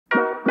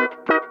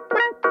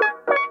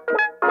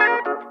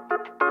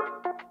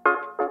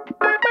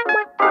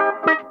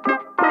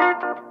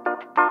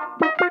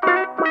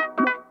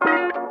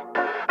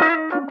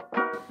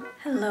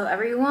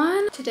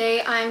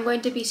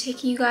going to be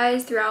taking you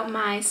guys throughout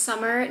my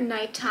summer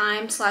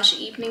nighttime /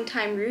 evening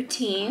time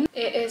routine.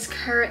 It is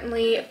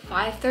currently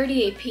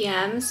 5:38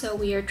 p.m. so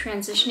we are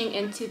transitioning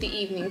into the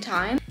evening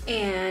time,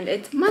 and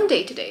it's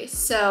Monday today.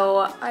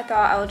 So I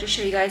thought I would just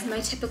show you guys my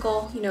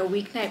typical,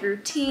 weeknight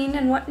routine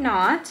and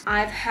whatnot.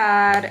 I've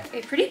had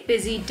a pretty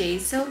busy day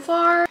so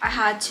far. I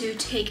had to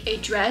take a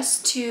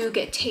dress to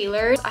get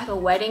tailored. I have a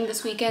wedding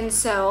this weekend,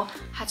 so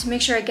I had to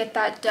make sure I get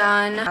that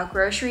done.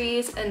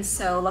 Groceries, and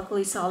so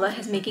luckily Salah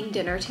is making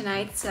dinner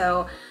tonight, so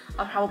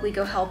I'll probably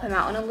go help him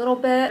out in a little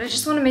bit. I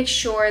just want to make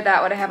sure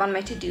that what I have on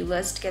my to-do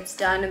list gets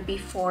done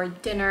before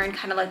dinner and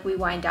kind of like we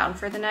wind down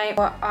for the night.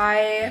 But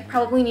I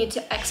probably need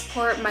to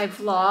export my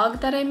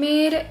vlog that I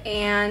made,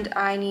 and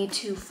I need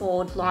to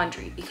fold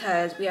laundry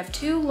because we have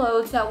 2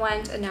 loads that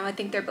went and now I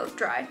think they're both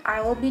dry.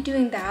 I will be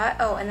doing that.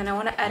 Oh, and then I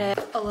want to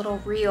edit a little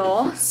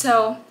reel.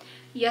 So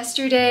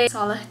yesterday,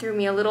 Salah threw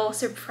me a little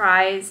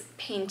surprise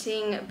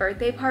painting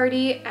birthday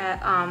party at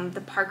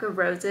the Park of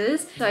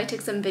Roses. So I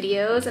took some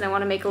videos and I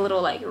want to make a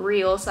little like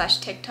reel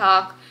 /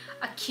 TikTok,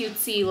 a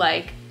cutesy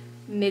like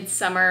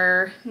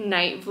midsummer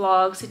night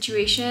vlog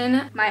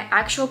situation. My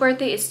actual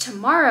birthday is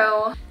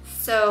tomorrow,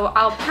 so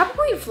I'll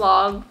probably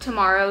vlog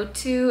tomorrow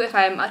too if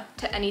I'm up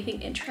to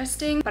anything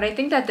interesting. But I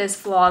think that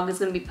this vlog is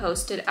going to be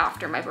posted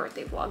after my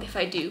birthday vlog if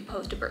I do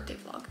post a birthday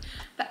vlog.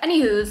 But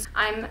anywho's,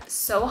 I'm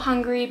so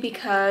hungry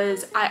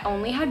because I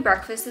only had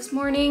breakfast this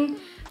morning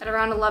at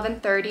around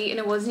 11:30 and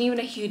it wasn't even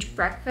a huge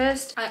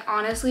breakfast. I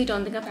honestly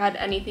don't think I've had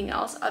anything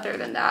else other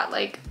than that.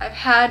 Like, I've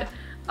had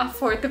a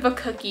 1/4 of a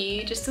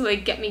cookie just to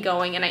like get me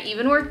going, and I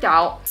even worked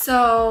out.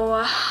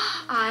 So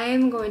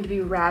I'm going to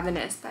be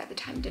ravenous by the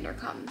time dinner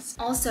comes.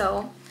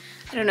 Also,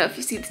 I don't know if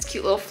you see this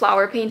cute little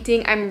flower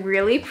painting. I'm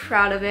really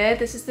proud of it.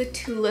 This is the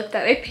tulip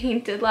that I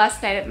painted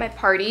last night at my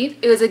party.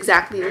 It was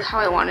exactly how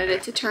I wanted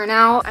it to turn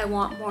out. I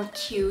want more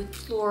cute,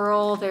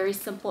 floral, very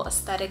simple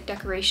aesthetic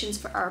decorations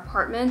for our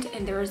apartment,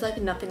 and there was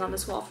like nothing on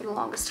this wall for the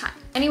longest time.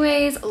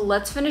 Anyways,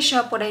 let's finish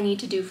up what I need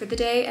to do for the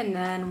day and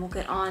then we'll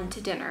get on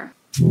to dinner.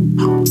 So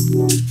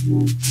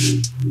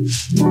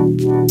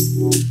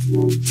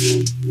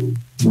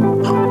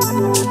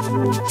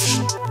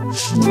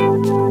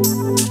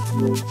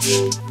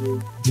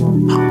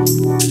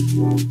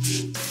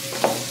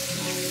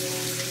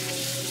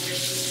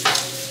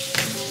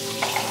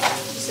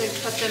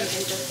cut them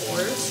into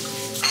 4s.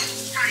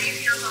 How do you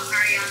feel about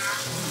Ariana?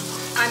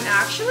 I'm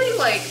actually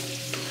like,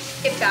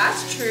 if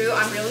that's true,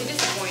 I'm really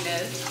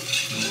disappointed.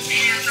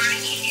 Hands on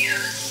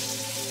ears.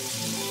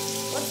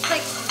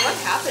 What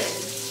happened?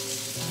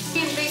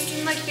 They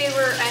seem like they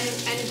were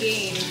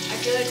endgame. I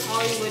feel like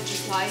Hollywood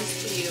just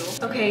lies to you.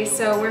 Okay,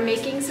 so we're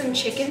making some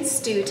chicken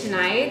stew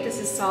tonight. This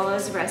is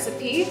Salah's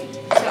recipe.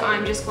 So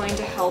I'm just going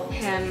to help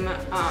him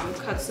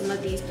cut some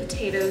of these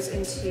potatoes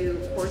into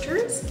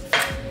quarters.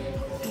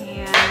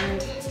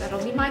 And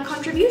that'll be my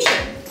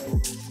contribution.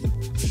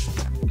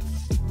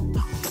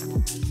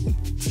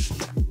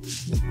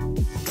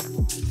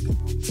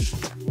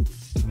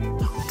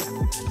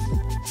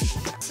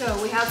 So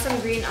we have some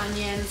green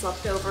onions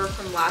left over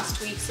from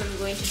last week, so I'm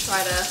going to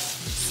try to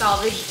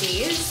salvage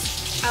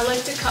these. I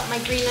like to cut my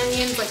green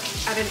onions like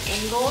at an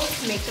angle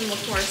to make them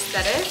look more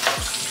aesthetic.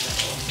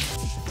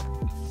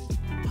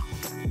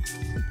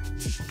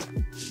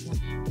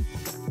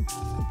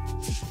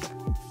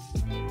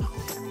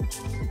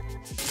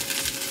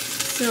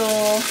 So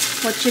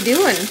what you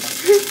doing?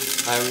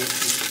 I'm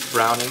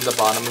browning the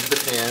bottom of the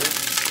pan.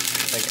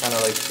 I kind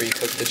of like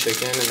pre-cook the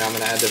chicken, and now I'm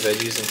gonna add the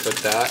veggies and cook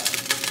that.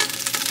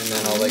 And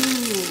then I'll like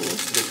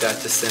get that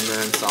to simmer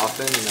and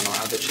soften, and then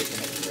I'll add the chicken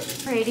and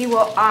it's ready. Alrighty,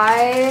 well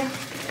I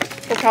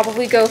will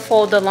probably go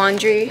fold the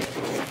laundry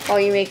while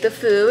you make the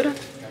food.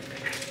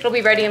 It'll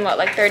be ready in what,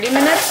 like 30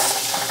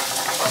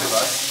 minutes? Probably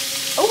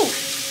less. Oh,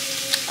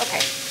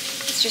 okay.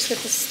 Let's just get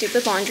this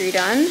stupid laundry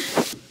done.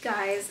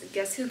 Guys,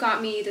 guess who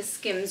got me the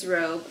Skims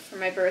robe for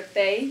my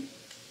birthday?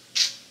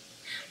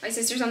 My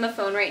sister's on the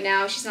phone right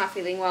now. She's not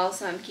feeling well,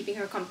 so I'm keeping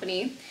her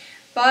company.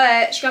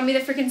 But she got me the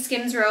freaking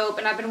Skims robe,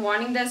 and I've been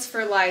wanting this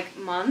for like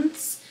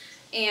months.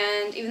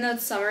 And even though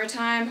it's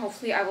summertime,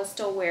 hopefully I will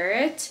still wear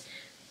it.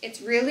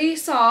 It's really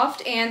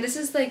soft, and this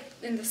is like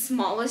in the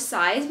smallest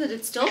size, but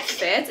it still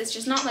fits. It's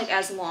just not like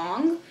as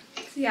long.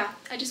 So yeah,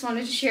 I just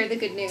wanted to share the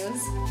good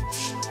news.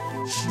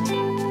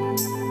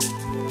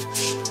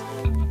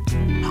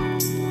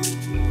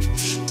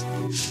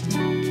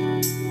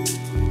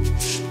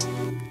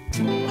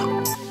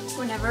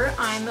 Whenever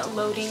I'm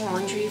loading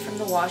laundry from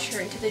the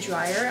washer into the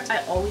dryer,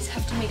 I always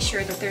have to make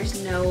sure that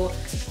there's no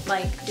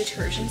like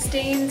detergent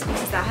stains,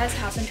 because that has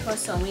happened to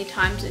us so many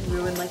times and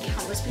ruined like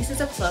countless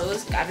pieces of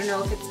clothes. I don't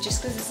know if it's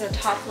just because it's a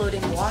top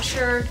loading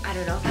washer. I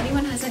don't know. If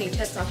anyone has any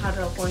tips on how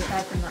to avoid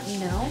that, then let me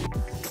know.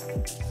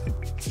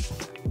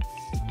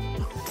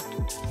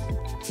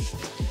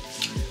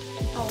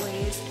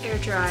 Always air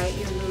dry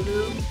your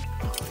Lulu.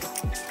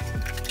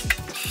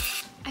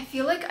 I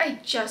feel like I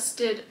just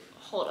did.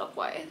 Hold up,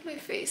 why is my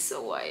face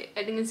so white?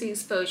 I think it's the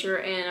exposure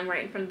and I'm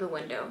right in front of the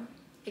window.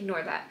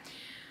 Ignore that.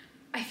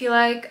 I feel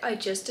like I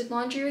just did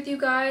laundry with you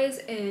guys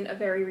in a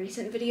very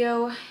recent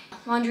video.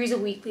 Laundry is a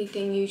weekly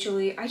thing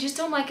usually. I just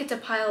don't like it to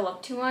pile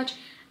up too much.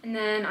 And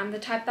then I'm the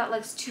type that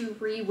likes to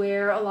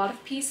re-wear a lot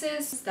of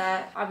pieces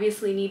that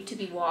obviously need to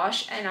be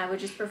washed, and I would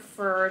just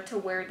prefer to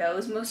wear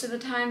those most of the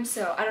time.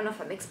 So I don't know if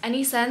that makes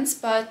any sense,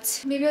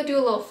 but maybe I'll do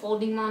a little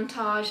folding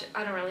montage.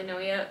 I don't really know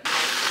yet.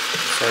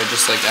 So I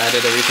just like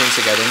added everything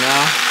together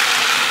now.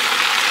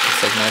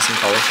 It's like nice and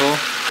colorful.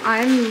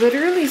 I'm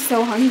literally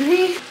so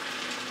hungry.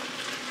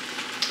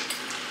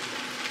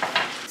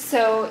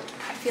 So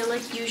I feel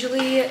like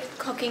usually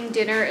cooking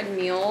dinner and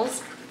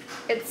meals,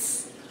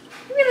 it's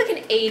maybe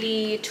like an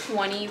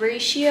 80-20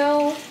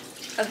 ratio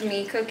of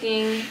me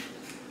cooking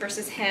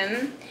versus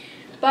him.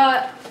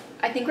 But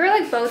I think we're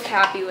like both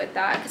happy with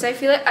that, because I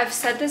feel like I've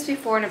said this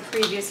before in a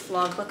previous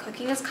vlog, but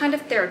cooking is kind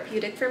of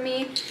therapeutic for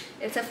me.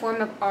 It's a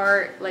form of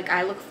art. Like,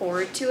 I look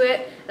forward to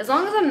it as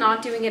long as I'm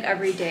not doing it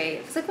every day.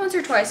 If it's like once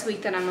or twice a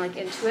week, then I'm like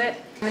into it.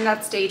 I'm in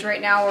that stage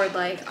right now where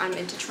like I'm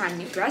into trying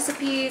new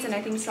recipes, and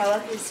I think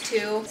Salah is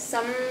too.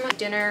 Some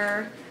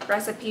dinner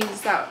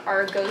recipes that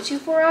are go-to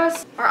for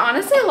us are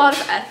honestly a lot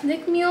of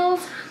ethnic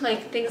meals,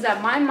 like things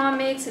that my mom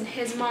makes and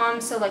his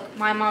mom. So like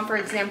my mom, for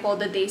example,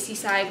 the Desi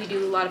side, we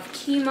do a lot of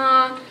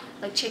keema,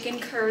 like chicken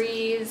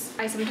curries.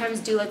 I sometimes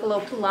do like a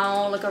little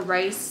pulao, like a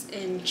rice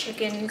and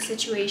chicken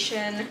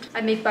situation.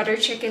 I make butter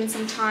chicken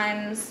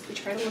sometimes. We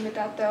try to limit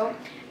that though.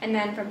 And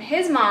then from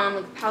his mom,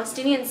 like the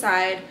Palestinian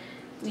side,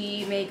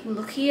 we make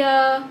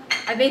mulukhia.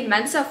 I made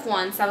mensaf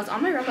once. That was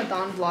on my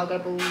Ramadan vlog, I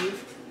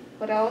believe.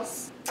 What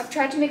else? I've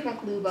tried to make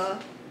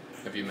makluba.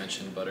 Have you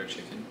mentioned butter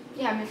chicken?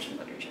 Yeah, I mentioned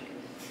butter chicken.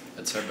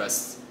 That's her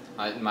best.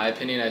 In my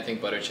opinion, I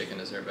think butter chicken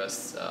is her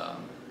best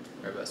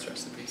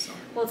recipe. So.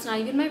 Well, it's not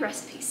even my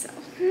recipe, so.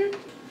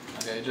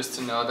 Okay, just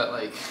to know that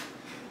like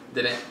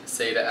didn't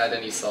say to add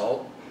any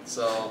salt,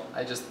 so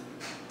I just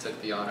took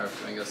the honor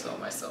of doing a salt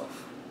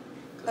myself.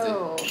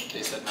 Oh.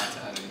 They said not to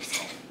add any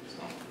salt.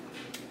 So.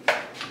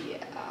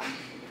 Yeah.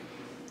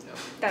 Yep.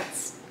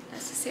 That's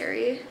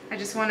necessary. I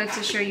just wanted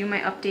to show you my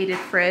updated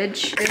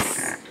fridge.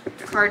 This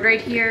card right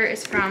here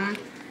is from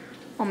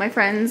all my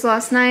friends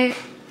last night.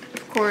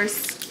 Of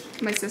course,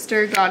 my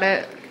sister got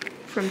it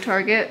from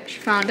Target. She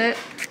found it.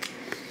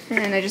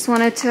 And I just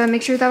wanted to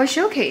make sure that was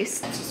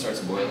showcased. Once it starts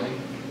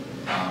boiling,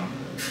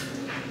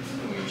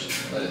 we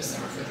should let it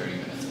simmer for 30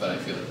 minutes, but I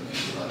feel like it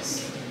should be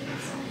less.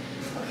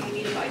 Okay, I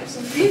need a bite of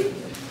something.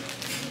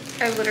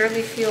 I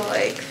literally feel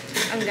like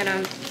I'm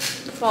gonna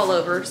fall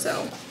over,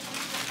 so.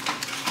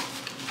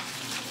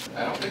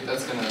 I don't think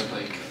that's gonna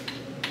like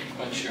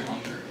quench your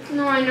hunger.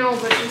 No, I know,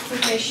 but just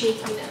like my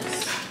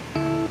shakiness.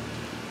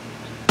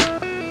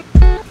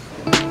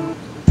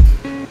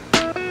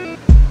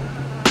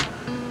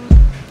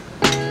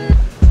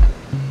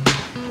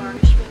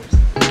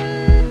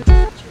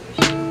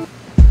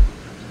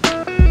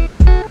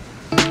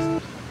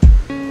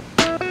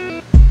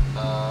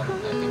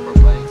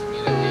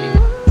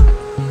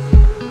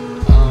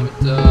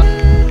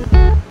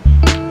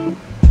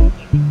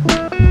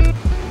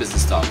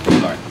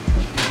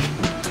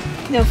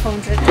 No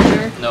phones at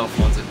dinner. No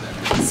phones at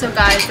dinner. So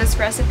guys, this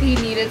recipe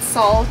needed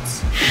salt,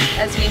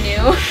 as we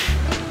knew.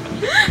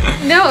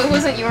 No, it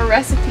wasn't your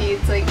recipe.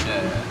 It's like,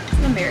 it's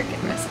an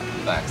American recipe.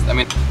 Facts. I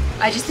mean,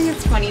 I just think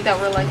it's funny that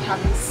we're like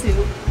having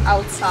soup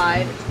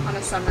outside on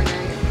a summer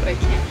night, but I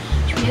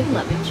can't. Should we have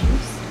lemon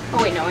juice? Oh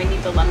wait, no, I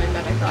need the lemon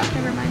that I got.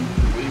 Never mind.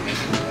 what are you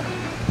making?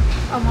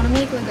 I want to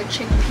make like a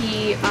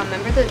chickpea,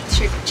 remember the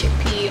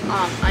chickpea,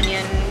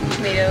 onion,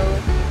 tomato,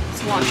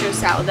 cilantro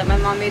salad that my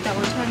mom made that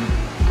one time?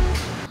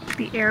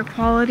 The air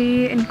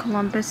quality in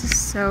Columbus is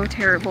so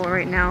terrible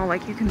right now,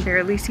 like you can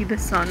barely see the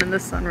sun and the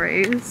sun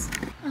rays.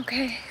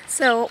 Okay,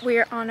 so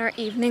we're on our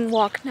evening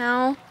walk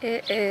now.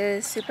 It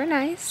is super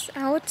nice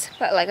out,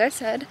 but like I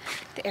said,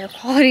 the air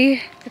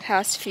quality the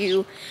past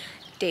few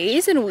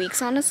days and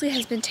weeks honestly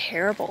has been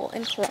terrible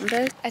in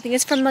Columbus. I think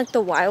it's from like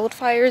the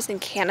wildfires in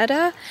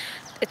Canada.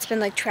 It's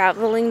been like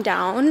traveling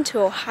down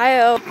to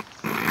Ohio.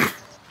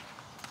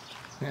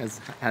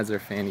 Has her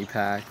fanny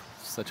pack.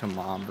 Such a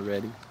mom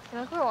already. I feel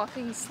like we're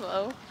walking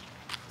slow.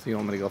 So you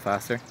want me to go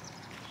faster?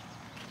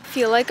 I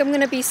feel like I'm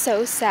gonna be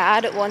so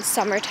sad once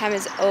summertime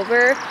is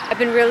over. I've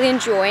been really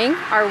enjoying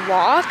our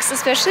walks,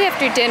 especially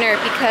after dinner,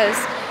 because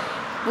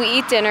we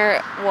eat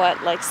dinner,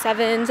 what, like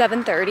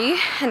 7:30,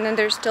 and then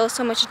there's still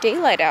so much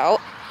daylight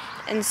out.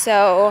 And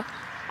so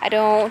I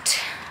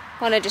don't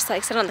want to just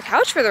like sit on the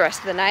couch for the rest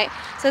of the night.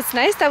 So it's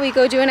nice that we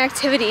go do an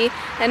activity,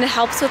 and it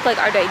helps with like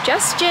our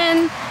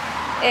digestion.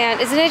 And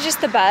isn't it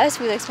just the best?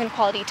 We like spend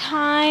quality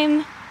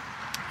time.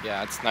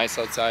 Yeah, it's nice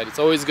outside. It's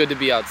always good to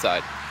be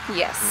outside.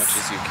 Yes. As much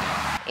as you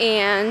can.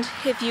 And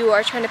if you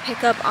are trying to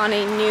pick up on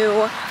a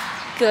new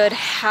good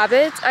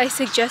habit, I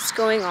suggest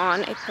going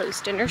on a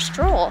post-dinner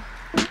stroll.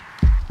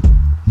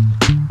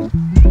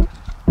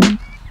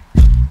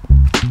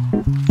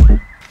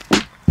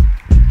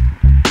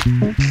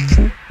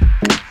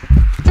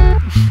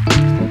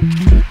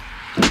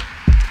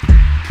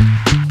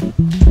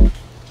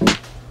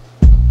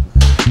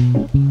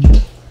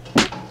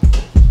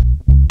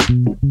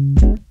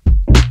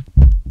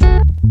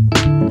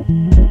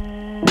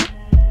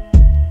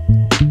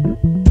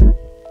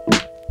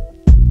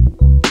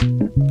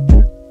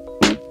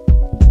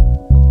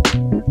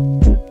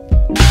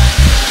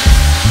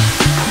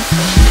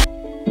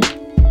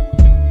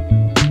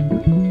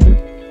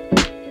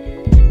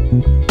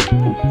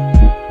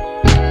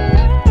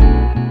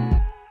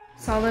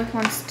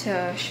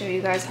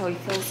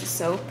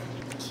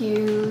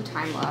 Cue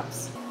time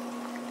lapse.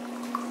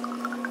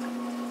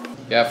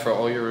 Yeah, for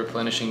all your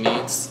replenishing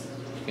needs,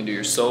 you can do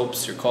your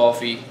soaps, your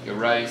coffee, your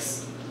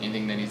rice,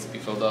 anything that needs to be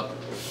filled up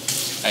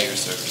at your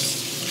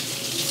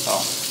service.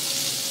 Oh.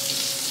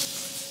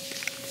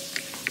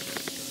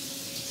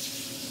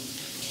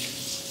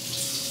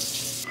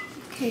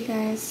 Okay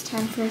guys,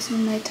 time for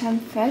some nighttime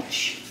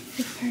fetch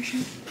with Persia.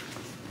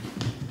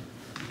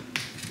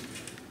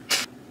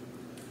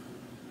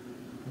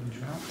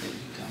 Drop it, you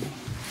dummy.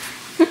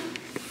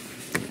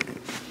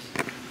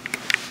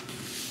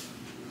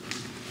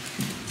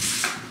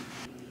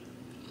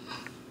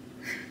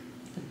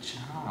 Good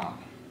job.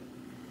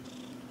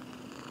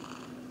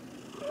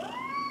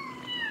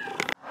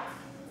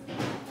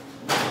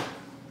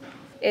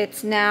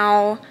 It's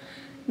now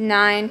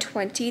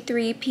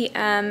 9:23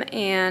 p.m.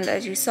 and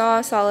as you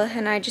saw, Saleh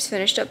and I just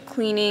finished up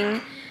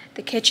cleaning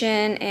the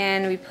kitchen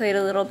and we played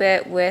a little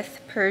bit with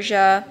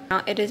Persia.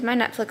 Now it is my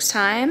Netflix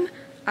time.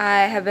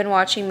 I have been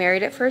watching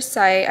Married at First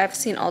Sight. I've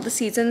seen all the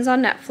seasons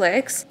on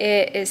Netflix.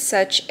 It is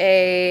such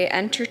a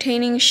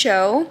entertaining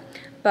show,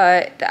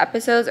 but the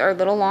episodes are a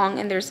little long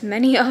and there's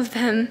many of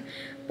them,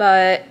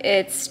 but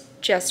it's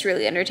just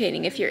really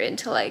entertaining if you're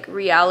into like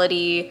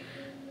reality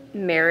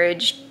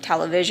marriage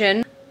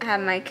television. I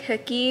have my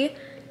cookie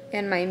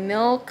and my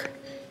milk,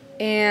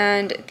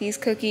 and these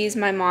cookies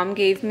my mom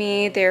gave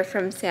me. They're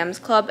from Sam's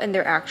Club and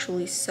they're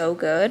actually so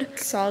good.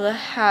 Saleh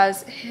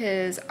has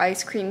his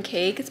ice cream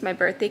cake. It's my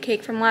birthday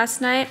cake from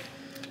last night,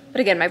 but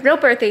again, my real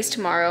birthday's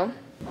tomorrow.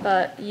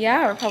 But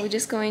yeah, we're probably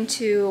just going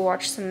to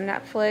watch some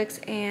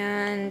Netflix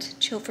and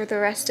chill for the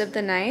rest of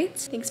the night.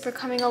 Thanks for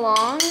coming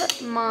along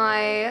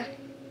my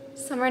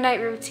summer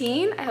night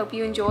routine. I hope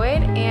you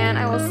enjoyed and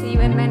I will see you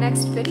in my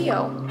next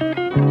video.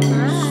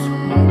 Bye.